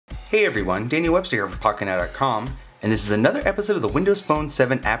Hey everyone, Daniel Webster here for Pocketnow.com, and this is another episode of the Windows Phone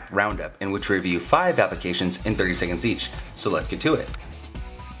 7 App Roundup, in which we review 5 applications in 30 seconds each. So let's get to it.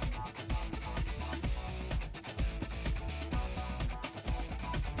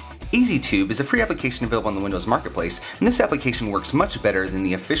 EasyTube is a free application available on the Windows Marketplace, and this application works much better than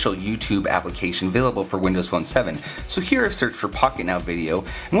the official YouTube application available for Windows Phone 7. So here I've searched for Pocketnow Video,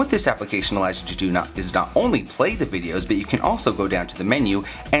 and what this application allows you to do is not only play the videos, but you can also go down to the menu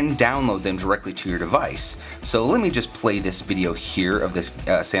and download them directly to your device. So let me just play this video here of this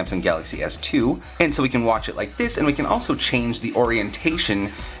Samsung Galaxy S2, and so we can watch it like this, and we can also change the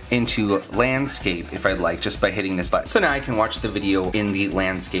orientation into landscape if I'd like, just by hitting this button. So now I can watch the video in the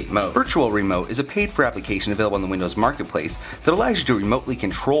landscape mode. Virtual Remote is a paid-for application available on the Windows Marketplace that allows you to remotely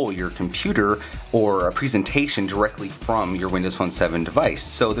control your computer or a presentation directly from your Windows Phone 7 device.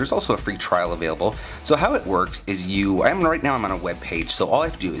 So there's also a free trial available. So how it works is right now I'm on a web page, so all I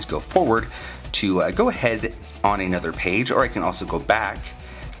have to do is go forward to go ahead on another page, or I can also go back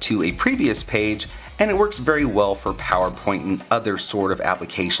to a previous page. And it works very well for PowerPoint and other sort of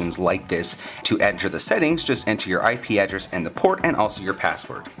applications like this. To enter the settings, just enter your IP address and the port, and also your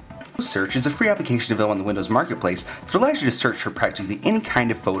password. Search is a free application available on the Windows Marketplace that allows you to search for practically any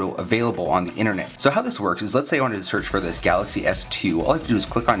kind of photo available on the internet. So how this works is, let's say I wanted to search for this Galaxy S2. All I have to do is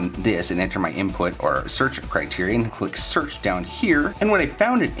click on this and enter my input or search criteria and click search down here. And when I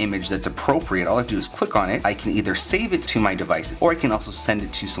found an image that's appropriate, all I have to do is click on it. I can either save it to my device, or I can also send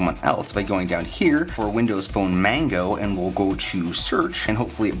it to someone else by going down here for Windows Phone Mango, and we'll go to search, and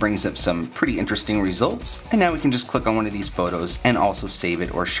hopefully it brings up some pretty interesting results. And now we can just click on one of these photos and also save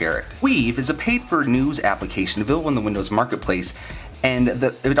it or share it. Weve is a paid-for news application available in the Windows Marketplace, and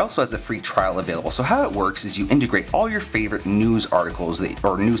it also has a free trial available. So how it works is you integrate all your favorite news articles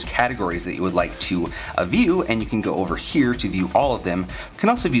or news categories that you would like to view, and you can go over here to view all of them. You can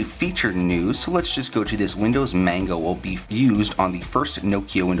also view featured news, so let's just go to this. Windows Mango will be used on the first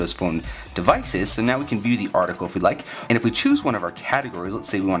Nokia Windows Phone devices, so now we can view the article if we like. And if we choose one of our categories, let's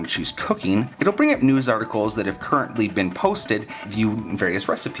say we want to choose cooking, it'll bring up news articles that have currently been posted, view various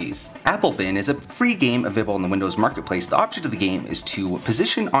recipes. Apple Bin is a free game available in the Windows Marketplace. The object of the game is to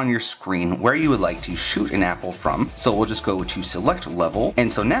position on your screen where you would like to shoot an apple from. So we'll just go to select level,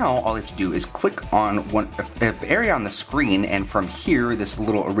 and so now all I have to do is click on one area on the screen, and from here this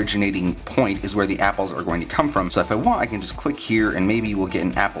little originating point is where the apples are going to come from. So if I want, I can just click here and maybe we'll get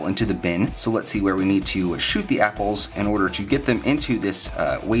an apple into the bin. So let's see where we need to shoot the apples in order to get them into this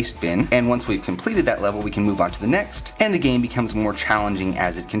waste bin, and once we've completed that level we can move on to the next, and the game becomes more challenging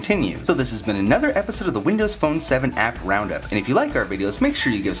as it continues. So this has been another episode of the Windows Phone 7 App Roundup, and if you like our videos, make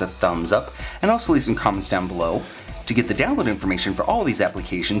sure you give us a thumbs up and also leave some comments down below. To get the download information for all these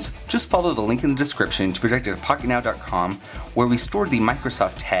applications, just follow the link in the description to protect it at Pocketnow.com, where we stored the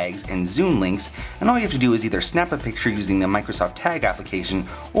Microsoft tags and Zune links, and all you have to do is either snap a picture using the Microsoft tag application,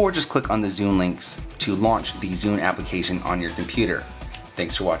 or just click on the Zune links to launch the Zune application on your computer.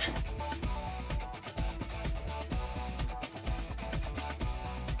 Thanks for watching.